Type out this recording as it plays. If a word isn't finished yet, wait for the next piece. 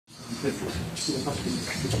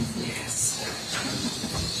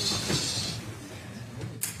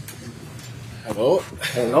Hello.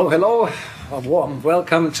 Hello, hello. A warm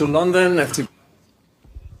welcome to London. FC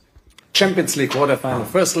Champions League quarterfinal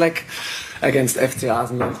first leg against FC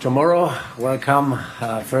Arsenal tomorrow. Welcome.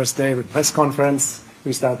 First day with press conference.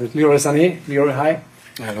 We start with Leroy Sane. Leroy, hi.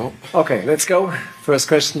 Hello. Okay, let's go. First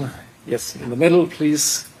question. Yes, in the middle,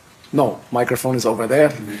 please. No, microphone is over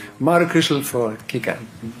there. Mario Küchel for Kicker.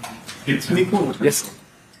 It's Nico. Yes.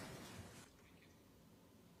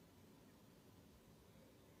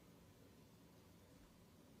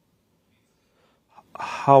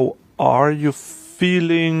 How are you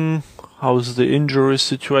feeling? How's the injury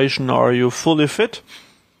situation? Are you fully fit?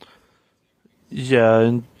 Yeah,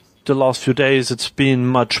 in the last few days it's been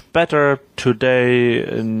much better. Today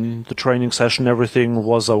in the training session everything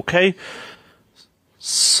was okay.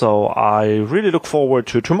 So I really look forward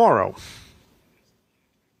to tomorrow.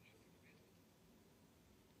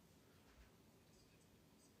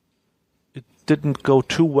 It didn't go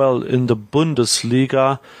too well in the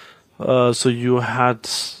Bundesliga. So you had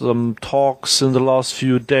some talks in the last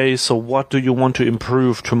few days. So what do you want to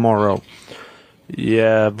improve tomorrow?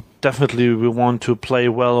 Yeah, definitely we want to play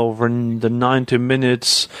well over the 90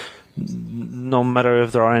 minutes. No matter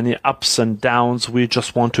if there are any ups and downs, we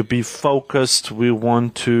just want to be focused. We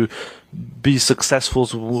want to be successful.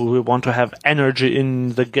 We want to have energy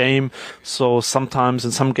in the game. So sometimes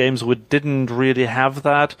in some games we didn't really have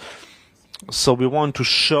that. So we want to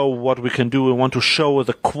show what we can do. We want to show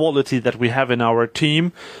the quality that we have in our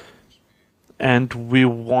team. And we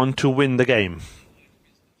want to win the game.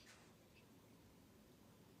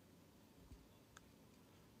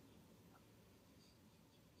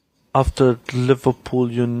 After Liverpool,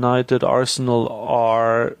 United, Arsenal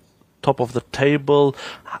are top of the table.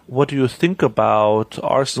 What do you think about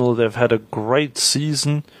Arsenal? They've had a great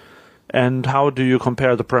season. And how do you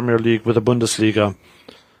compare the Premier League with the Bundesliga?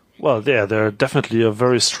 Well, yeah, they're definitely a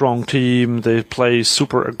very strong team. They play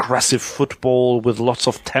super aggressive football with lots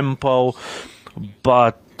of tempo,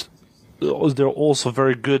 but they're also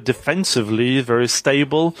very good defensively, very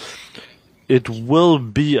stable. It will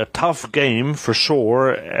be a tough game for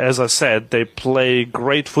sure. As I said, they play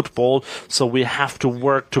great football, so we have to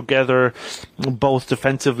work together both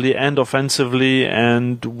defensively and offensively,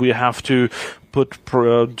 and we have to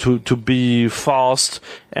to be fast,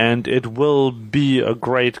 and it will be a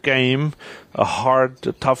great game, a hard,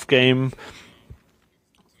 tough game.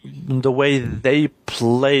 The way they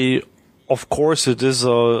play, of course, it is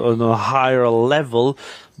on a higher level,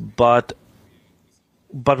 but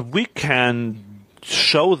we can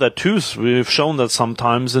show that too. We've shown that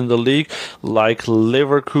sometimes in the league, like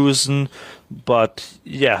Leverkusen, but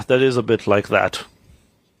yeah, that is a bit like that.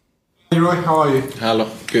 Leroy, how are you?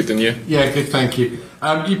 Hello, good, and you? Yeah, good, thank you.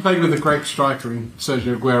 You played with a great striker in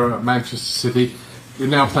Sergio Aguero at Manchester City. You're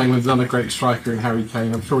now playing with another great striker in Harry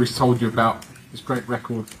Kane. I'm sure he's told you about his great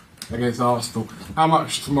record against Arsenal. How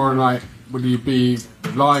much tomorrow night will you be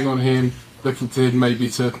relying on him, looking to him maybe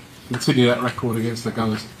to continue that record against the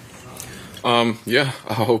Gunners? Yeah,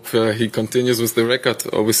 I hope he continues with the record.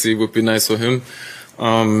 Obviously, it would be nice for him.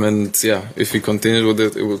 And yeah, if he continued with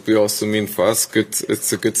it, it would be also mean for us. Good,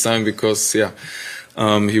 it's a good sign because yeah,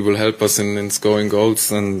 he will help us in scoring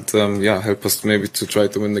goals and yeah, help us maybe to try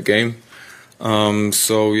to win the game.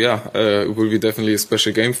 So yeah, it will be definitely a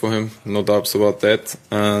special game for him, no doubts about that.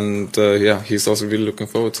 And yeah, he's also really looking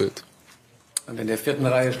forward to it. Und in der vierten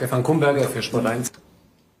Reihe Stefan Kumberger für Sport 1.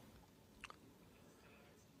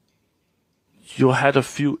 You had a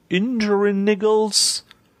few injury niggles.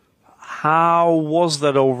 How was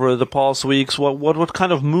that over the past weeks? What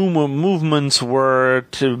kind of movements were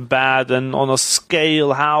too bad, and on a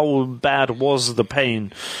scale, how bad was the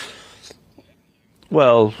pain?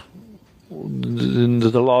 Well, in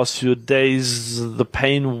the last few days, the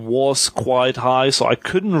pain was quite high, so I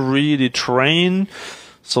couldn't really train.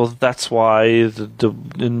 So that's why it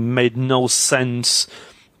made no sense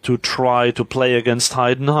to try to play against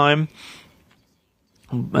Heidenheim.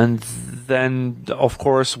 And then, of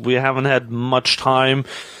course, we haven't had much time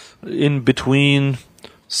in between,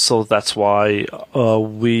 so that's why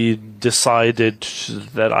we decided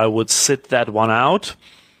that I would sit that one out.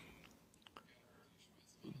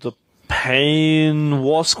 The pain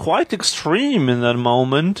was quite extreme in that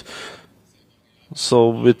moment,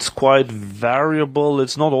 so it's quite variable.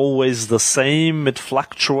 It's not always the same. It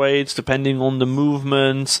fluctuates depending on the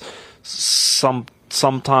movements.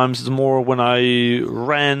 Sometimes it's more when I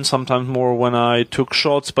ran, sometimes more when I took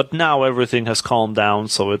shots, but now everything has calmed down,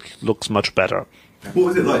 so it looks much better. What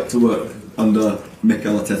was it like to work under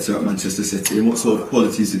Mikel Arteta at Manchester City, and what sort of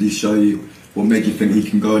qualities did he show you what made you think he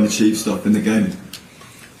can go and achieve stuff in the game?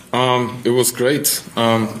 It was great.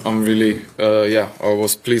 I'm really, I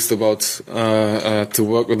was pleased about to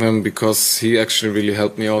work with him because he actually really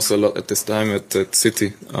helped me also a lot at this time at City.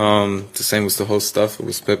 The same with the whole staff,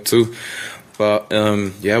 with Pep too. But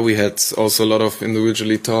we had also a lot of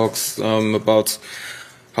individually talks about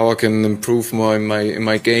how I can improve more in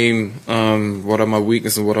my game. What are my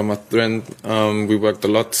weaknesses and what are my strengths? We worked a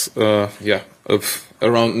lot,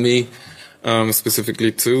 around me.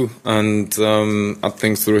 Specifically too, and I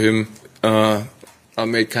think through him I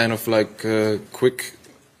made kind of like quick,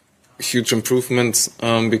 huge improvements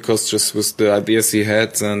because just with the ideas he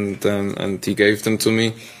had and he gave them to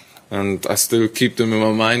me, and I still keep them in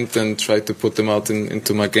my mind and try to put them out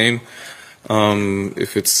into my game.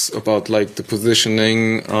 If it's about like the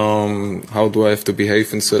positioning, how do I have to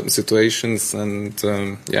behave in certain situations, and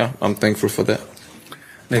I'm thankful for that.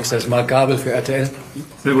 Next is Mark Gabel für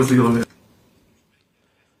RTL.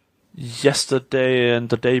 Yesterday and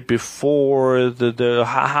the day before,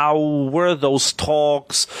 how were those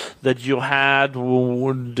talks that you had?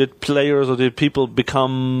 Did players or did people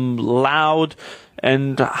become loud?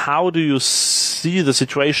 And how do you see the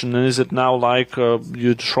situation? And is it now like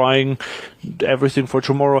you're trying everything for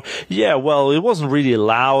tomorrow? Yeah, well, it wasn't really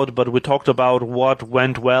loud, but we talked about what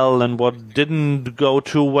went well and what didn't go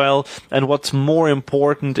too well. And what's more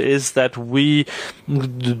important is that we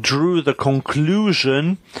drew the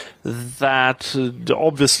conclusion that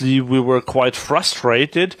obviously we were quite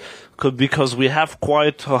frustrated because we have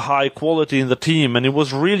quite a high quality in the team, and it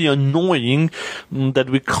was really annoying that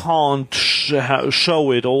we can't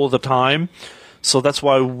show it all the time. So that's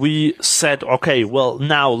why we said, okay, well,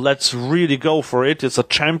 now let's really go for it. It's a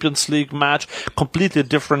Champions League match, completely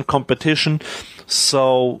different competition.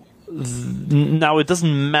 So now it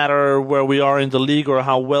doesn't matter where we are in the league or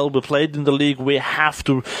how well we played in the league. We have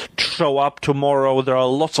to show up tomorrow. There are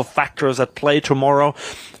lots of factors at play tomorrow,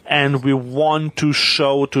 and we want to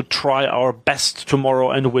try our best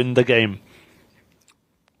tomorrow and win the game.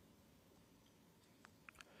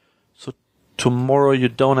 So tomorrow you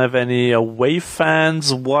don't have any away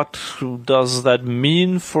fans. What does that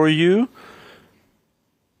mean for you?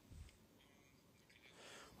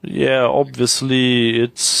 Yeah, obviously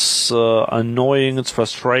it's annoying, it's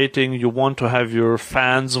frustrating. You want to have your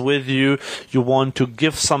fans with you. You want to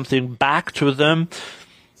give something back to them.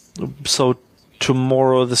 So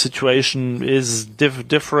tomorrow the situation is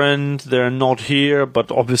different. They're not here,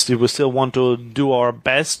 but obviously we still want to do our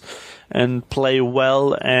best and play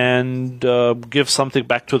well and give something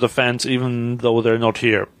back to the fans even though they're not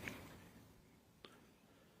here.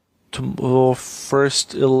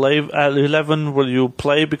 First 11 will you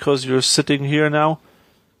play because you're sitting here now,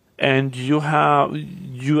 and you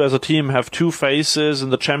as a team have two faces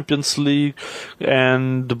in the Champions League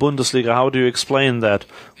and the Bundesliga. How do you explain that?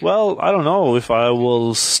 Well, I don't know if I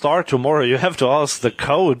will start tomorrow. You have to ask the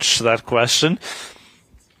coach that question.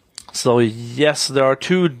 So yes, there are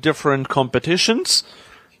two different competitions.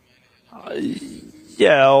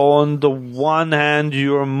 Yeah, on the one hand,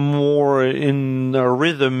 you're more in a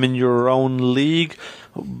rhythm in your own league,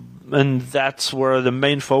 and that's where the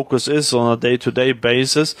main focus is on a day-to-day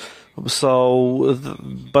basis. So,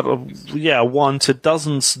 once it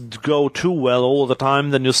doesn't go too well all the time,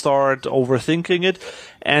 then you start overthinking it.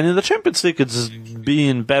 And in the Champions League, it's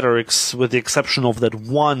been better with the exception of that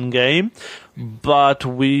one game. But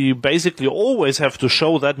we basically always have to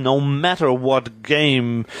show that no matter what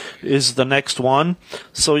game is the next one.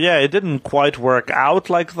 So yeah, it didn't quite work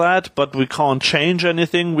out like that, but we can't change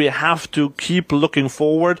anything. We have to keep looking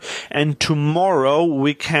forward, and tomorrow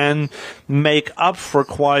we can make up for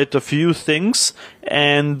quite a few things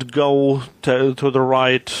and go on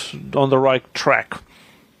the right track.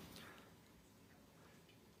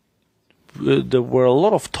 There were a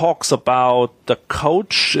lot of talks about the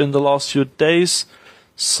coach in the last few days,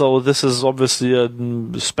 so this is obviously a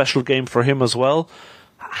special game for him as well.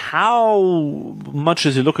 How much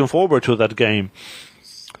is he looking forward to that game?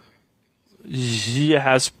 He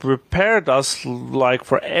has prepared us like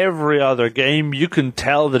for every other game. You can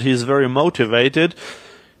tell that he's very motivated.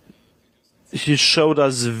 He showed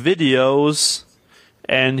us videos,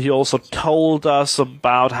 and he also told us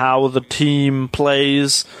about how the team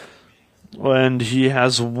plays. And he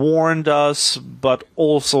has warned us, but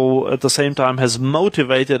also at the same time has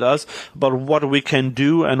motivated us about what we can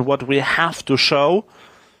do and what we have to show.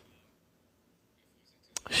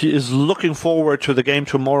 He is looking forward to the game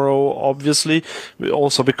tomorrow, obviously,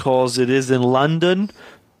 also because it is in London.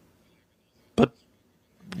 But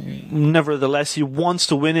nevertheless, he wants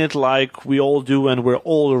to win it like we all do, and we're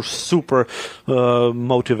all super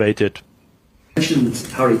motivated. mentioned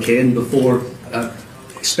Harry Kane before,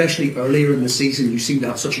 especially earlier in the season. You seem to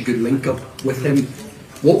have such a good link up with him.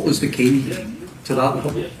 What was the key to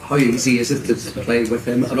that? How easy is it to play with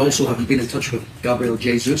him? And also, have you been in touch with Gabriel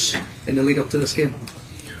Jesus in the lead up to this game?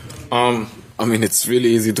 I mean, it's really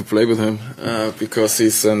easy to play with him because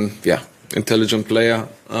he's an intelligent player.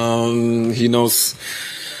 He knows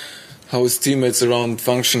how his teammates around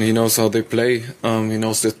function. He knows how they play. He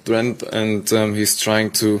knows the trend, and he's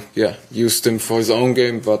trying to use them for his own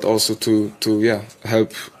game, but also to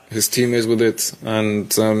help his teammates with it. And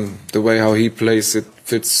the way how he plays, it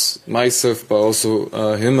fits myself, but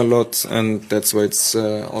also him a lot, and that's why it's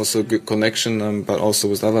also a good connection, but also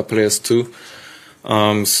with other players too.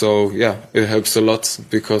 So it helps a lot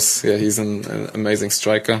because he's an amazing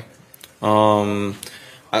striker.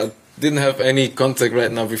 I didn't have any contact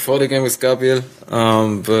right now before the game with Gabriel,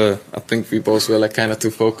 but I think we both were kind of too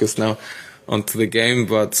focused now onto the game.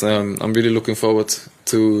 But I'm really looking forward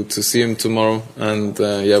to see him tomorrow, and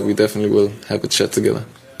we definitely will have a chat together.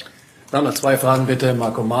 Dann noch 2 Fragen bitte,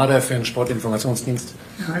 Marco Mader für den Sportinformationsdienst.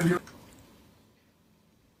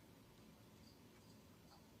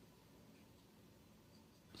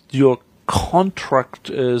 Your contract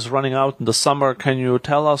is running out in the summer. Can you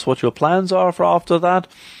tell us what your plans are for after that?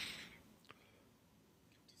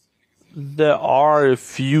 There are a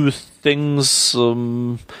few things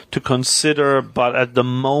to consider, but at the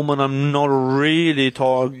moment I'm not really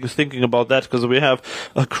thinking about that because we have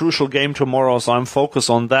a crucial game tomorrow, so I'm focused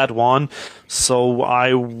on that one. So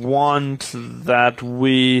I want that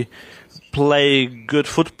we play good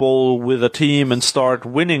football with a team and start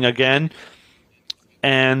winning again,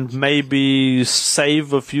 and maybe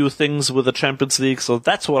save a few things with the Champions League. So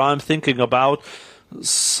that's what I'm thinking about.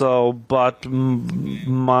 So, but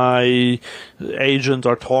my agents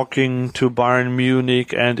are talking to Bayern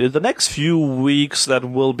Munich, and in the next few weeks that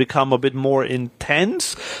will become a bit more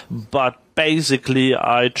intense, but basically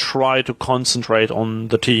I try to concentrate on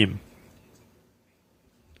the team.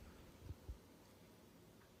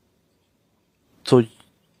 So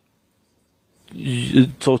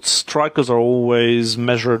strikers are always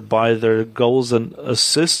measured by their goals and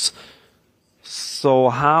assists. So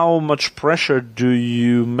how much pressure do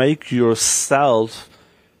you make yourself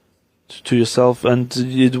to yourself? And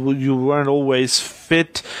you weren't always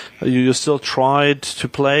fit. You still tried to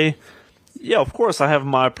play. Yeah, of course, I have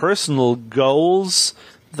my personal goals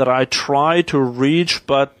that I try to reach,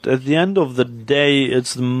 but at the end of the day,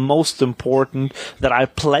 it's the most important that I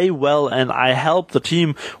play well and I help the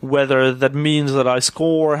team, whether that means that I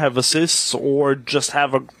score, have assists, or just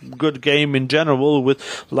have a good game in general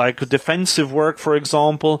with like defensive work, for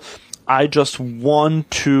example. I just want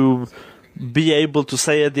to be able to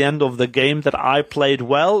say at the end of the game that I played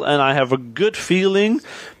well and I have a good feeling.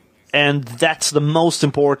 And that's the most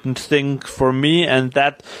important thing for me, and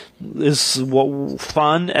that is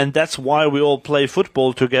fun, and that's why we all play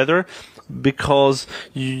football together, because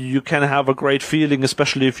you can have a great feeling,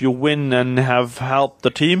 especially if you win and have helped the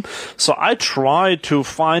team. So I try to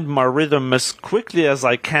find my rhythm as quickly as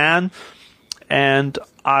I can, and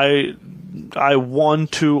I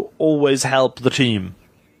want to always help the team.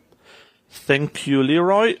 Thank you,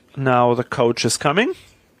 Leroy. Now the coach is coming.